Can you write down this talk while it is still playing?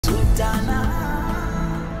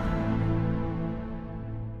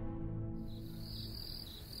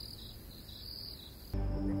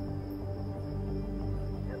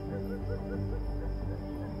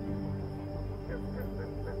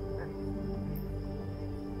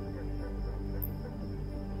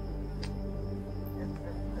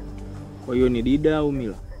Kwa hiyo ni Dida au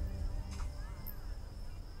Mila?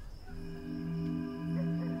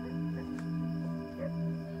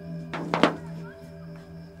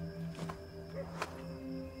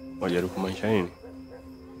 Wajaribu kumaanisha nini?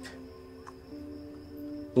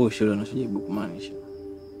 Shule unachojaribu kumaanisha.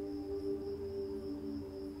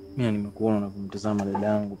 Mimi nimekuona na kumtazama dada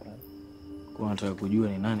yangu pale. Kwa nataka kujua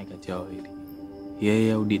ni nani kati yao wawili.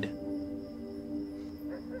 Yeye au Dida?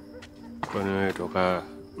 Kwani wewe toka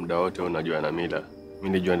muda wote unajua na Mila? Mimi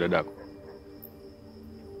nijua dadako.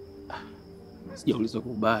 Sijauliza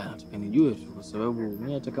kwa ubaya, nataka nijue tu kwa sababu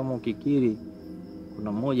mimi hata kama ukikiri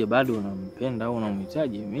kuna mmoja bado unampenda au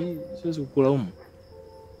unamhitaji, mimi siwezi kukulaumu.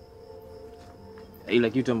 Ila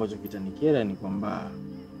kitu ambacho kitanikera ni kwamba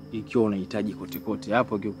ikiwa unahitaji kote kote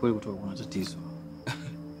hapo kiukweli kutoka kuna tatizo.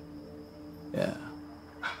 Yeah.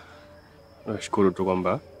 Nashukuru tu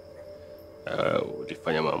kwamba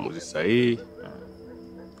ulifanya maamuzi sahihi.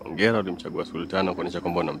 Hongera, ulimchagua Sultana kuonyesha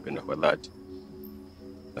kwamba unampenda kwa dhati.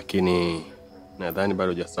 Lakini nadhani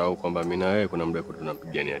bado hujasahau kwamba mimi na wewe kuna muda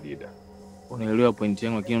tunapigania Dida. Unaelewa point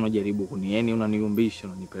yangu, lakini unajaribu unaniumbisha,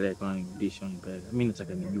 unanipeleka. Mimi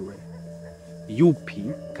nataka nijue yupi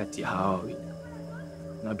kati ya hawa wawili.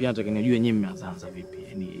 Na pia nataka nijue nyinyi mmeanza vipi?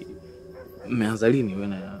 Yaani mmeanza lini wewe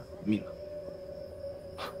na Mila?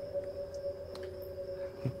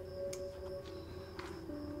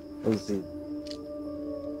 Uzi.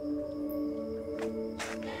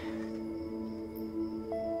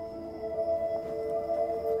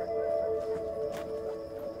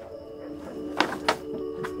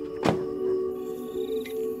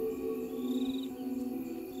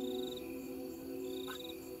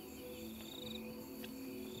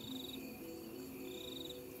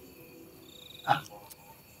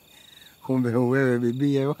 Kumbe wewe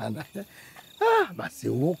bibie bwana. Basi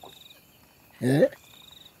huko.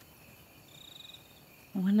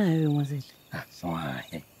 Mwana wewe mzee. Sawa.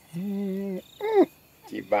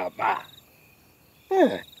 Kibaba.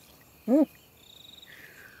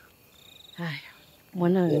 Haya.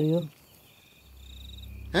 Mwana wewe.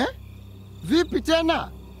 Vipi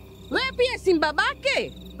tena? Wewe pia si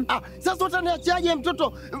babake? Sasa utaniachaje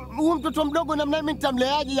mtoto? Huyu mtoto mdogo namna mimi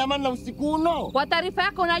nitamleaje jamani na usiku uno? Kwa taarifa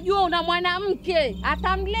yako unajua una mwanamke,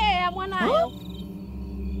 atamlea mwanae.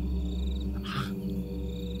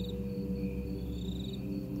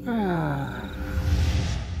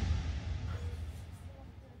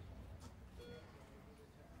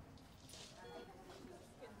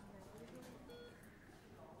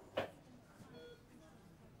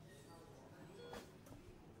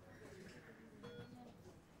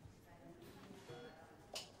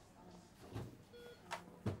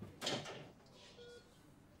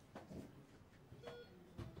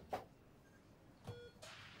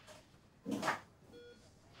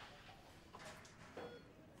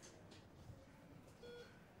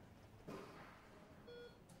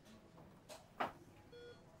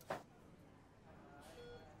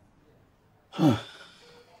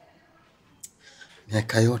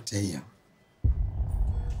 Miaka yote hiyo.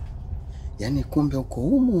 Yaani kumbe uko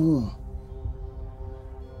humu.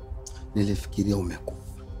 Nilifikiria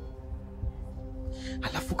umekufa.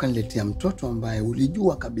 Halafu kaniletea mtoto ambaye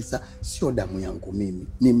ulijua kabisa sio damu yangu mimi,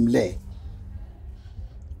 ni mlee.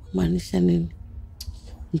 Maanisha nini?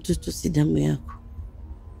 Mtoto si damu yako.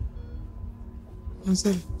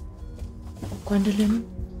 Mzee, kuendelea nini?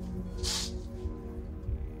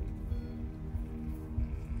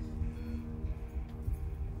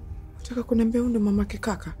 Unataka kuniambia ndo mamake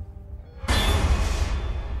kaka?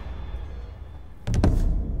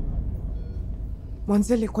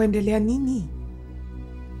 Mwanzele, kuendelea nini?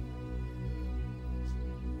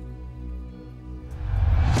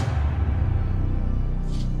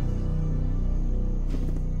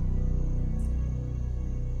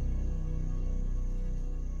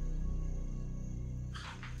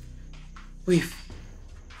 Wifi,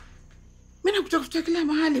 mimi nakutafuta kila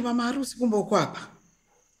mahali mama harusi, kumbe uko hapa.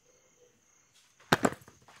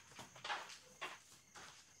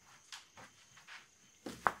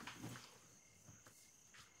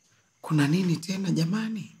 Kuna nini tena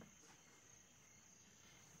jamani?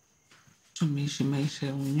 Tumeishi maisha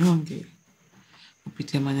ya unyonge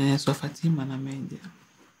kupitia manyanyaso ya Fatima na Meja.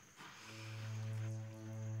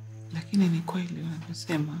 Lakini ni kweli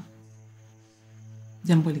wanasema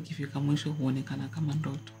jambo likifika mwisho huonekana kama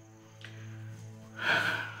ndoto.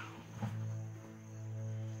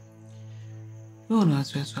 Wewe una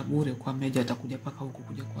wasiwasi bure kwa Meja atakuja paka huku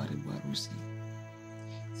kuja kuharibu harusi.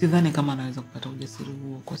 Sidhani kama anaweza kupata ujasiri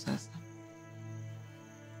huo kwa sasa.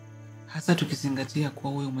 Hasa tukizingatia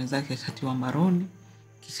kuwa huyo mwenzake ashatiwa maroni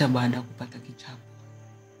kisha baada ya kupata kichapo.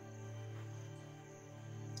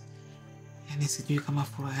 Yaani sijui kama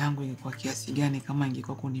furaha yangu ingekuwa kiasi gani kama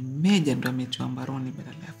ingekuwa kuni Meja ndo ametiwa mbaroni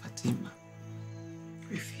badala ya Fatima.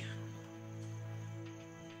 Vivia.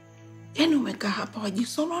 Yaani umekaa hapa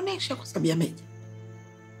wajisononesha kwa sababu ya Meja.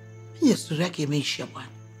 Meja sura yake imeisha bwana.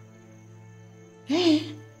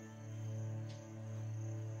 Hivi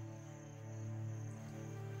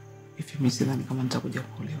mimi sidhani kama nitakuja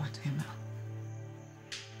kuolewa tena.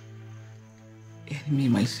 Yaani mimi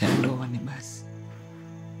maisha ya ndoa ni basi.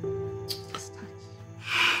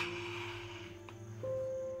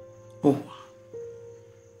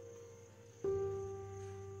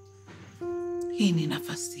 Hii ni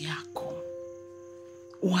nafasi yako.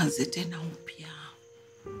 Uanze tena upya.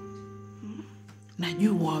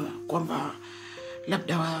 Najua kwamba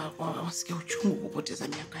labda wasikia uchungu kupoteza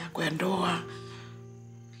miaka yako ya ndoa.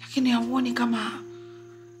 Lakini hauoni kama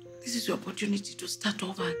this is your opportunity to start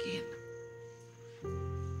over again.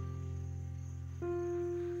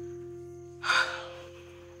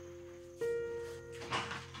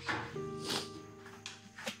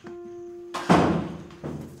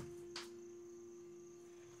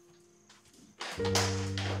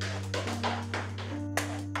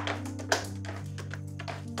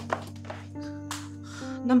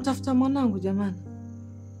 Namtafuta mwanangu jamani.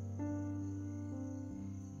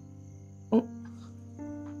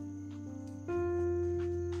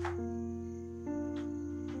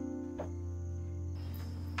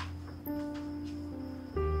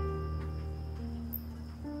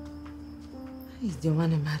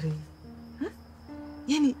 Jamani Maria.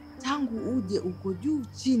 Yaani tangu uje uko juu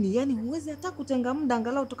chini, yaani huwezi hata kutenga muda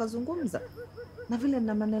angalau tukazungumza. Na vile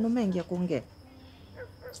na maneno mengi ya kuongea.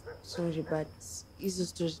 Sorry but hizo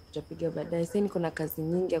stories tutapiga baadaye. Sasa niko na kazi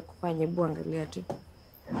nyingi ya kufanya, hebu angalia tu.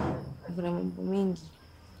 Kuna mambo mengi.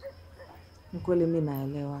 Ni kweli mimi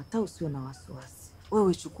naelewa, hata usiwe na wasiwasi.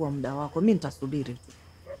 Wewe chukua muda wako, mimi nitasubiri tu.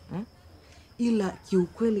 Ila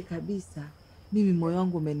kiukweli kabisa mimi moyo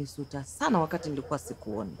wangu umenisuta sana wakati nilikuwa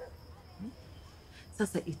sikuoni.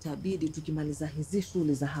 Sasa itabidi tukimaliza hizi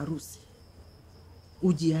shughuli za harusi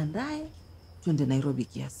ujiandae twende Nairobi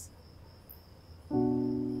kiasi.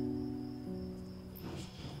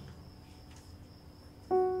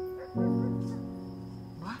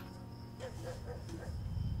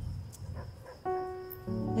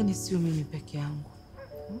 Yaani sio mimi peke yangu.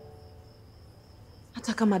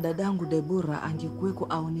 Hata kama dadangu Debora angekuweko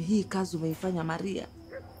aone hii kazi umeifanya Maria,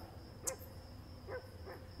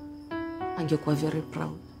 angekuwa very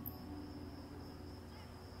proud.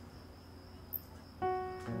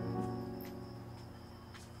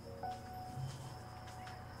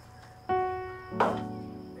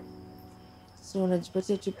 So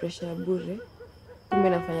unajipatia tu pressure ya bure. Kumbe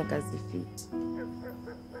nafanya kazi fit.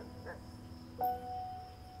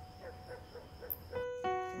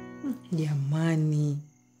 Jamani,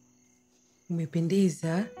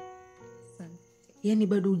 umependeza. Yaani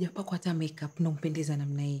bado hujapakwa hata makeup na umpendeza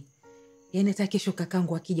namna hii. Yaani hata kesho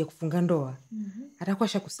kakangu akija kufunga ndoa, atakuwa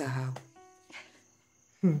shakusahau.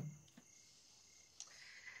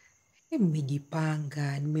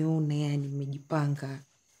 Nimejipanga, nimeona yani nimejipanga.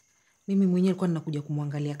 Mimi mwenyewe nilikuwa ninakuja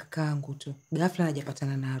kumwangalia kakangu tu. Ghafla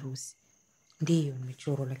hajapatana na harusi. Ndiyo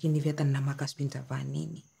nimechorwa, lakini hivi hata nina maka sijui nitavaa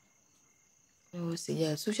nini.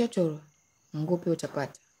 Usijali, ushachorwa. Nguo pia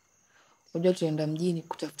utapata. Unajua tunaenda mjini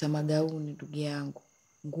kutafuta magauni ndugu yangu.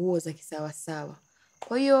 Nguo za kisawa sawa.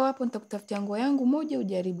 Kwa hiyo hapo nitakutafutia nguo yangu moja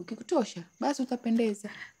ujaribu. Kikutosha, basi utapendeza.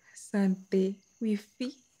 Asante,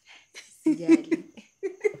 wifi. Sijali.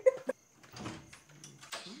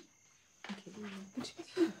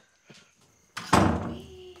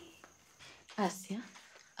 Asia,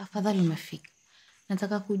 afadhali umefika.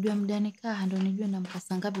 Nataka kujua muda nikaa ndo nijue na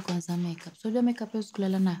mkasa ngapi kwanza makeup. So unajua makeup hiyo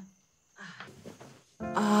kulala nayo?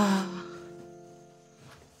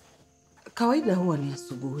 Kawaida huwa ni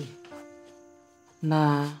asubuhi.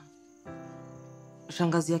 Na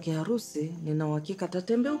shangazi yake harusi nina uhakika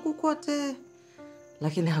atatembea huku kote,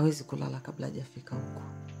 lakini hawezi kulala kabla hajafika huko.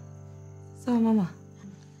 Sawa mama?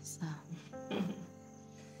 Sawa.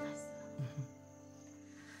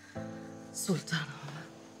 Sultana.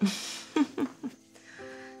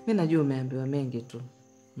 Mimi najua umeambiwa mengi tu.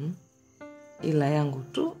 Ila yangu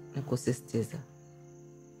tu ni kusisitiza.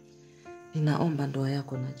 Ninaomba ndoa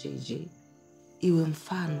yako na JJ iwe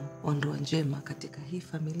mfano wa ndoa njema katika hii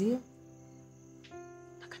familia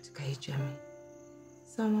na katika hii jamii.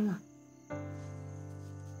 Sawa mama?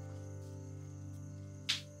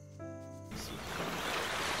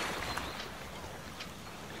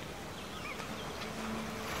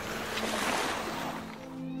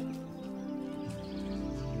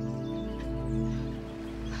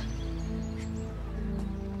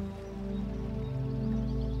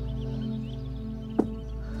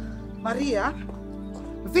 Maria,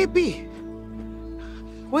 vipi?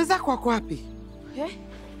 Wenzako wako wapi?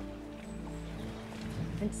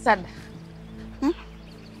 Sada.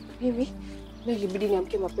 Hivi, leo ilibidi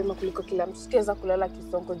niamke mapema kuliko kila mtu. Sikuweza kulala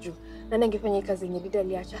kisongo juu. Nani angefanya kazi yenye Dida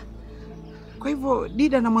aliacha? Kwa hivyo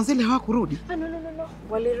Dida na Mwanzele hawakurudi? No.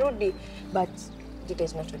 Walirudi, but Dida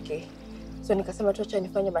is not okay. So nikasema tu acha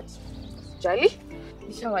nifanye, but sijali.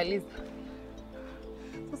 Nishamaliza.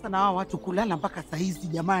 Sasa na hao watu kulala mpaka saa hizi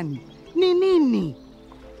jamani. Ni nini?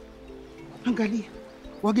 Angalia,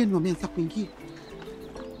 wageni wameanza kuingia.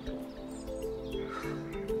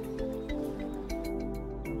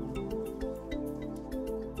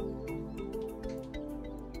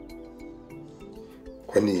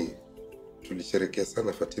 Kwani tulisherehekea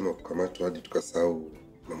sana Fatima kukamatwa hadi tukasahau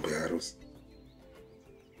mambo ya harusi?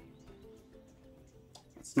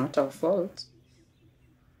 It's not our fault.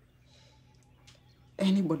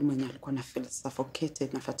 Anybody mwenye alikuwa na feel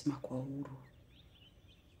suffocated na Fatima kwa uhuru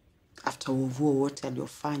after uovuo wote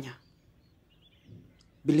aliofanya,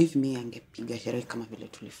 believe me, angepiga sherehe kama vile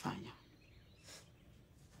tulifanya.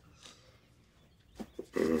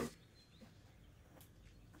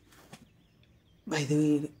 By the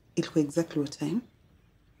way, ilikuwa exactly what time?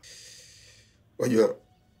 Wajua,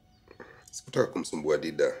 sikutaka kumsumbua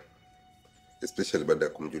Dida, especially baada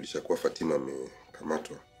ya kumjulisha kuwa Fatima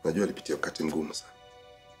amekamatwa. Najua alipitia wakati mgumu sana.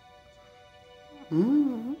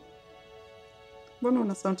 Mbona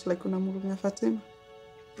una sound like unamhurumia Fatima?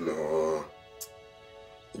 No.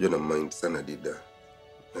 Najua na mind sana Dida.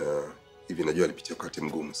 Hivi najua alipitia wakati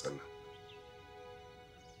mgumu sana.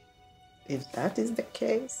 If that is the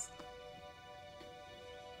case.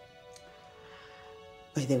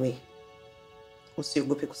 By the way,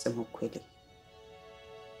 usiogope kusema ukweli.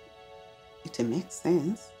 It makes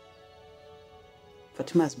sense.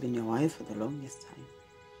 Fatima has been your wife for the longest time.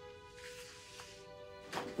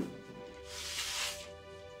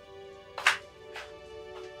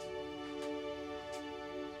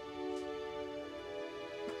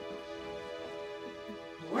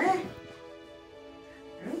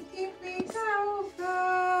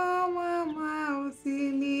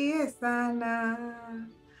 Sana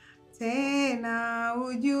tena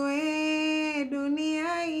ujue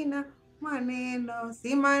dunia ina maneno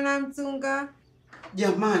simana mtunga.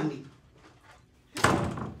 Jamani,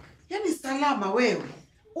 yani salama wewe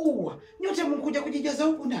nyote mkuja kujijaza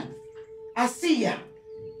huku ndani. Asia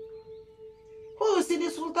huyu si ni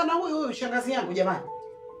Sultana huyu shangazi yangu jamani.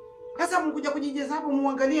 Sasa mkuja kujijaza hapo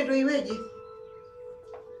muangalie ndio iweje.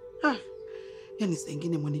 Yani saa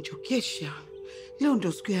ingine mwanichokesha. Leo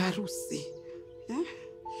ndio siku ya harusi.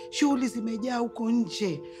 Shughuli zimejaa huko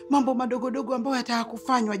nje. Mambo madogodogo ambayo yataka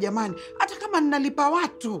kufanywa jamani. Hata kama ninalipa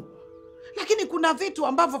watu. Lakini kuna vitu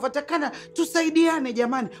ambavyo vatakana tusaidiane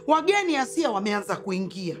jamani. Wageni Asia wameanza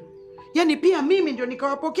kuingia. Yani pia mimi ndio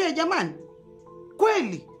nikawapokea jamani.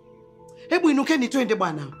 Kweli? Hebu inukeni twende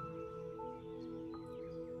bwana.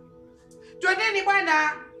 Twendeni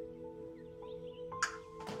bwana.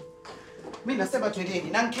 Mimi nasema twendeni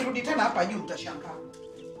na nikirudi tena hapa juu mtashangaa.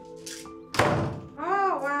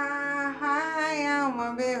 Haya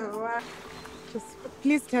mabewa.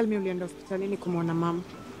 Please tell me ulienda hospitalini kumwona mama.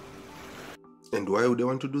 And why would I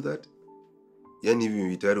want to do that? Yani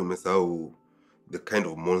hivi tayari umesahau the kind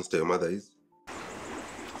of monster your mother is?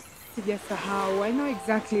 Sijasahau. I know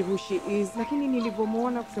exactly who she is. Lakini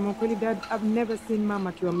nilivyomuona kusema kweli dad, I've never seen mama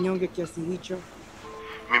akiwa mnyonge kiasi hicho.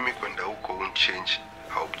 Mimi kwenda huko won't change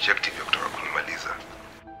her objective ya kutaka kunimaliza.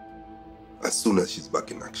 As soon as she's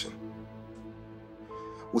back in action.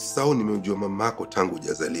 Usisahau nimemjua mamako tangu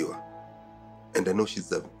hujazaliwa. And I know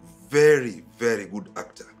she's a very, very good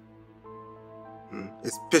actor.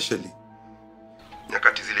 Especially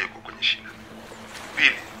nyakati zile yuko kwenye shida.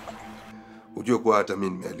 Pili, ujue kuwa hata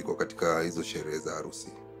mimi nimealikwa katika hizo sherehe za harusi.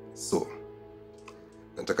 So,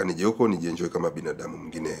 nataka nije huko nijienjoy kama binadamu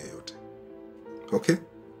mwingine yeyote. Okay?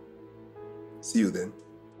 See you then.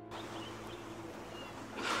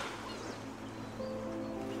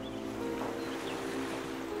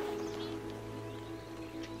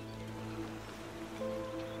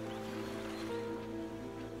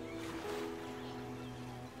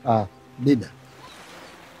 Dida,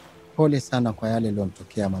 pole sana kwa yale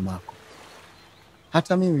yaliyomtokea mamako.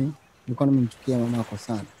 Hata mimi nilikuwa nimemchukia mamako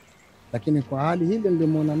sana. Lakini kwa hali hile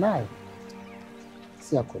nilimuona nayo,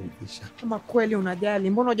 si ya kuridhisha. Kama kweli unajali,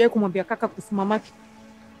 mbona hujawahi kumwambia kaka kuhusu mamake?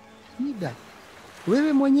 Dida,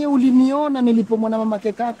 wewe mwenyewe uliniona nilipomwona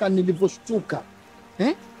mamake kaka nilivyoshtuka.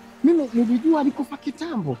 Mimi nilijua alikufa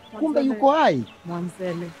kitambo, kumbe yuko hai.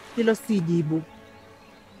 Mwanzele, hilo si jibu.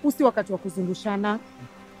 Usi wakati wa kuzungushana.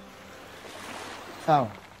 Sawa,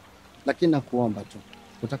 lakini nakuomba tu,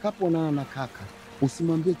 Utakapoonana na kaka,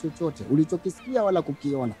 usimwambie chochote ulichokisikia wala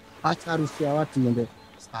kukiona. Acha harusi ya watu iende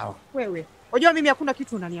sawa. Wewe, unajua mimi hakuna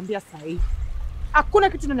kitu unaniambia saa hii. Hakuna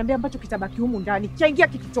kitu unaniambia ambacho kitabaki humu ndani. Kiingia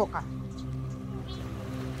kikitoka.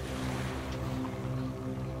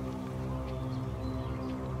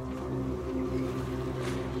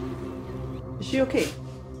 Is she okay?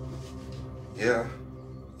 Yeah.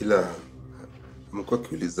 Ila amekuwa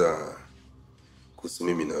akiuliza kuhusu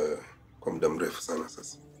mimi na wewe kwa muda mrefu sana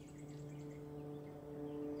sasa.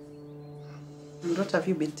 And what have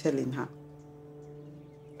you been telling her?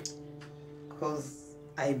 Because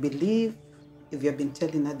I believe if you have been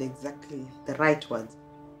telling her exactly the right words,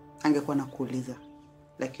 angekuwa na kuuliza,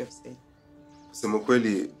 like you have said. Kusema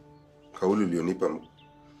kweli, kauli ulionipa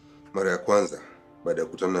mara ya kwanza baada ya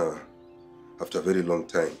kukutana after a very long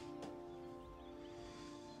time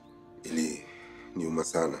ili niuma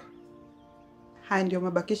sana. Haya ndio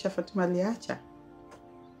mabakisha Fatima aliacha.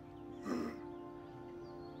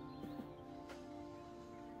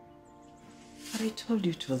 But I told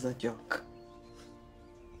you it was a joke.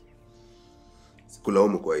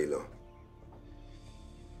 Sikulaumu kwa hilo.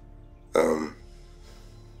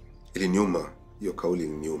 Iliniuma, hiyo kauli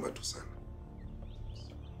iliniuma tu sana.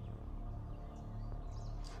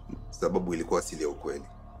 Sababu ilikuwa asili ya ukweli.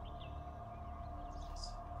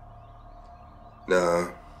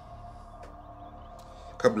 Na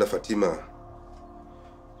kabla Fatima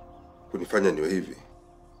kunifanya niwe hivi,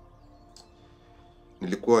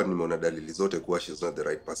 nilikuwa nimeona dalili zote kuwa she's not the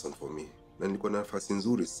right person for me. Na nilikuwa na nafasi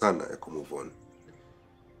nzuri sana ya kumove on.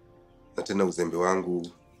 Na tena uzembe wangu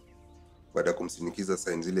baada ya kumsinikiza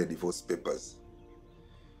sign zile divorce papers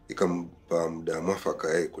ikampa muda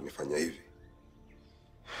mwafaka yeye kunifanya hivi.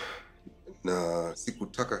 Na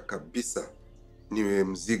sikutaka kabisa niwe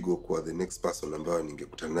mzigo kwa the next person ambayo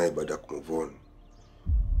ningekutana naye baada ya kumove on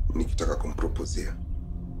nikitaka kumpropozea.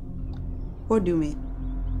 What do you mean?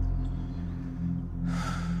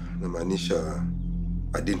 Namaanisha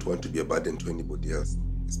I didn't want to be a burden to anybody else,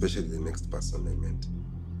 especially the next person I met.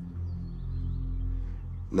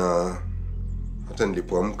 Na hata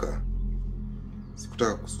nilipoamka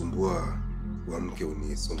sikutaka kusumbua uamke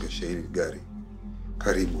unisongeshe hili gari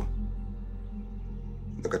karibu.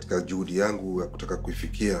 Na katika juhudi yangu ya kutaka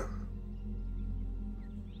kuifikia,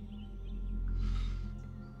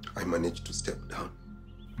 I managed to step down.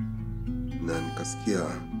 Na nikasikia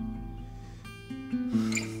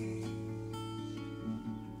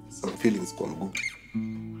some feelings kwa mguu.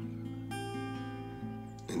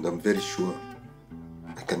 And I'm very sure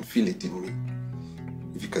I can feel it in me.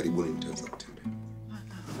 Hivi karibuni nitaanza kutembea.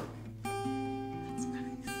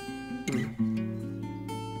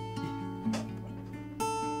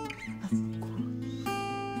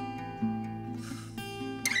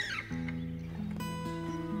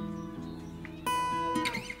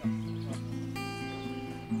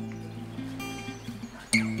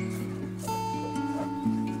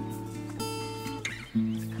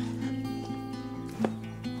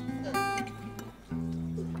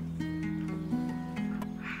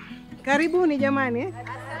 Karibuni jamani.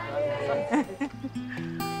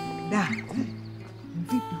 Da.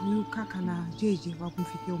 Vipi huyu kaka na JJ wa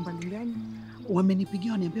kumfikia umbali gani?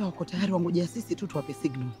 Wamenipigia waniambia wako tayari, wangojea sisi tu tuwape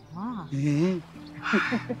signal.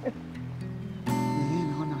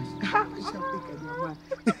 Naona washafika jamani.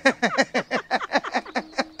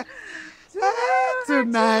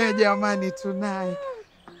 Tunaye jamani, tunaye.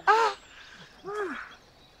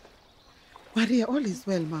 Maria, all is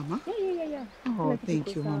well, Mama? Yeah. Oh,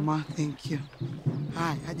 thank you, Mama. Thank you.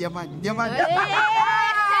 Haya, jamani.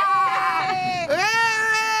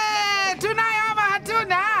 Tunaye ama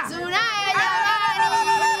hatuna? Tunaye jamani.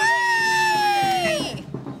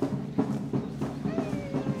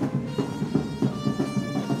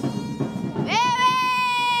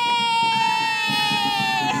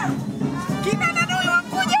 Kina nani huyo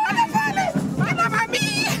wakuja wale pale? Ana mami.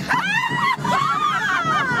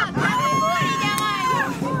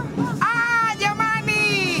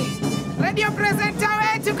 Jamani. Radio presenter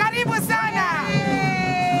wetu, karibu sana.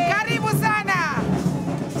 Karibu sana.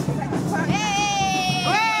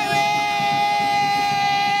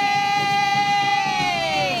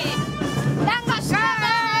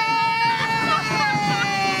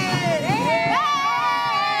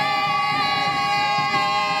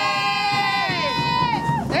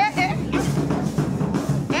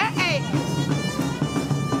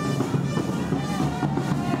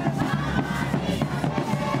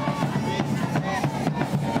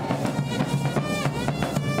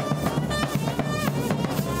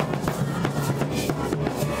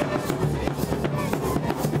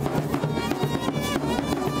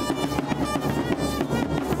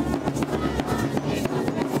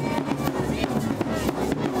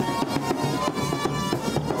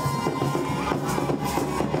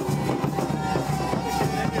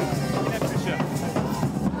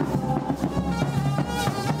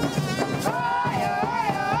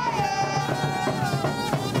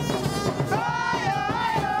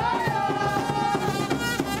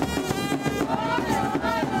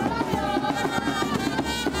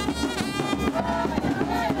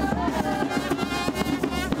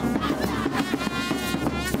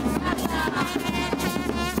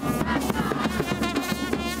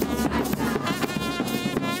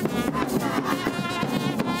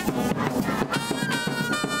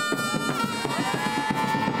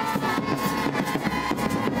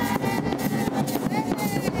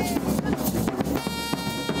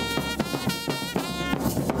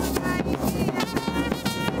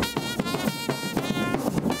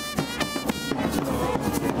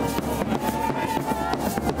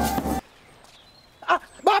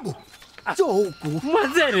 njoo huku.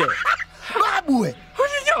 Mwazele. Babu we.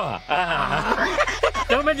 Unijua?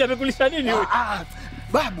 Na Meja amekulisha nini wewe?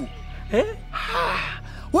 Babu.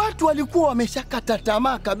 Watu walikuwa wameshakata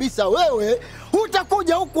tamaa kabisa, wewe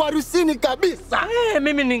utakuja huku harusini kabisa.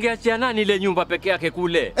 Mimi ningeachia nani ile nyumba peke yake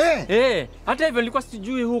kule? Hata hivyo nilikuwa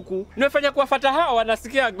sijui huku. Nimefanya kuwafuata hao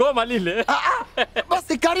wanasikia goma lile.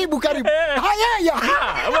 Basi karibu. Hayaya.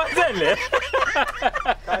 Mwazele.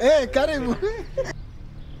 Karibu.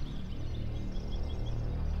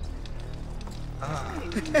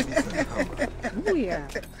 Buya.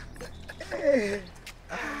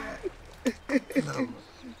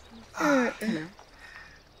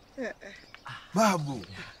 Babu.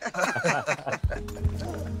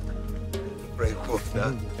 Breakfast.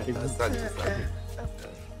 Asante sana.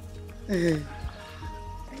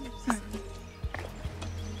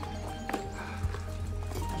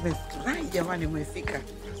 Nimefurahi jamani, umefika.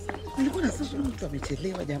 Nilikuwa na sasa mtu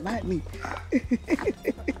amechelewa jamani.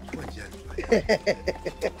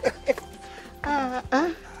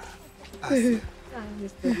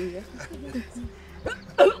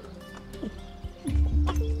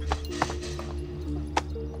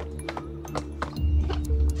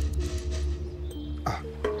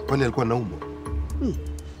 Kwani alikuwa naumwa?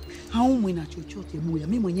 Haumwi na chochote Buya,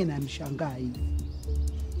 mimi mwenyewe namshangaa hivi.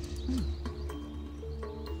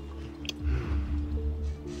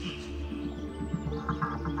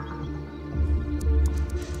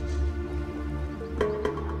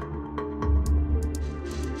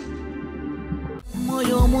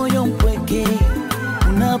 Moyo mpweke,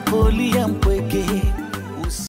 unapolia mpweke.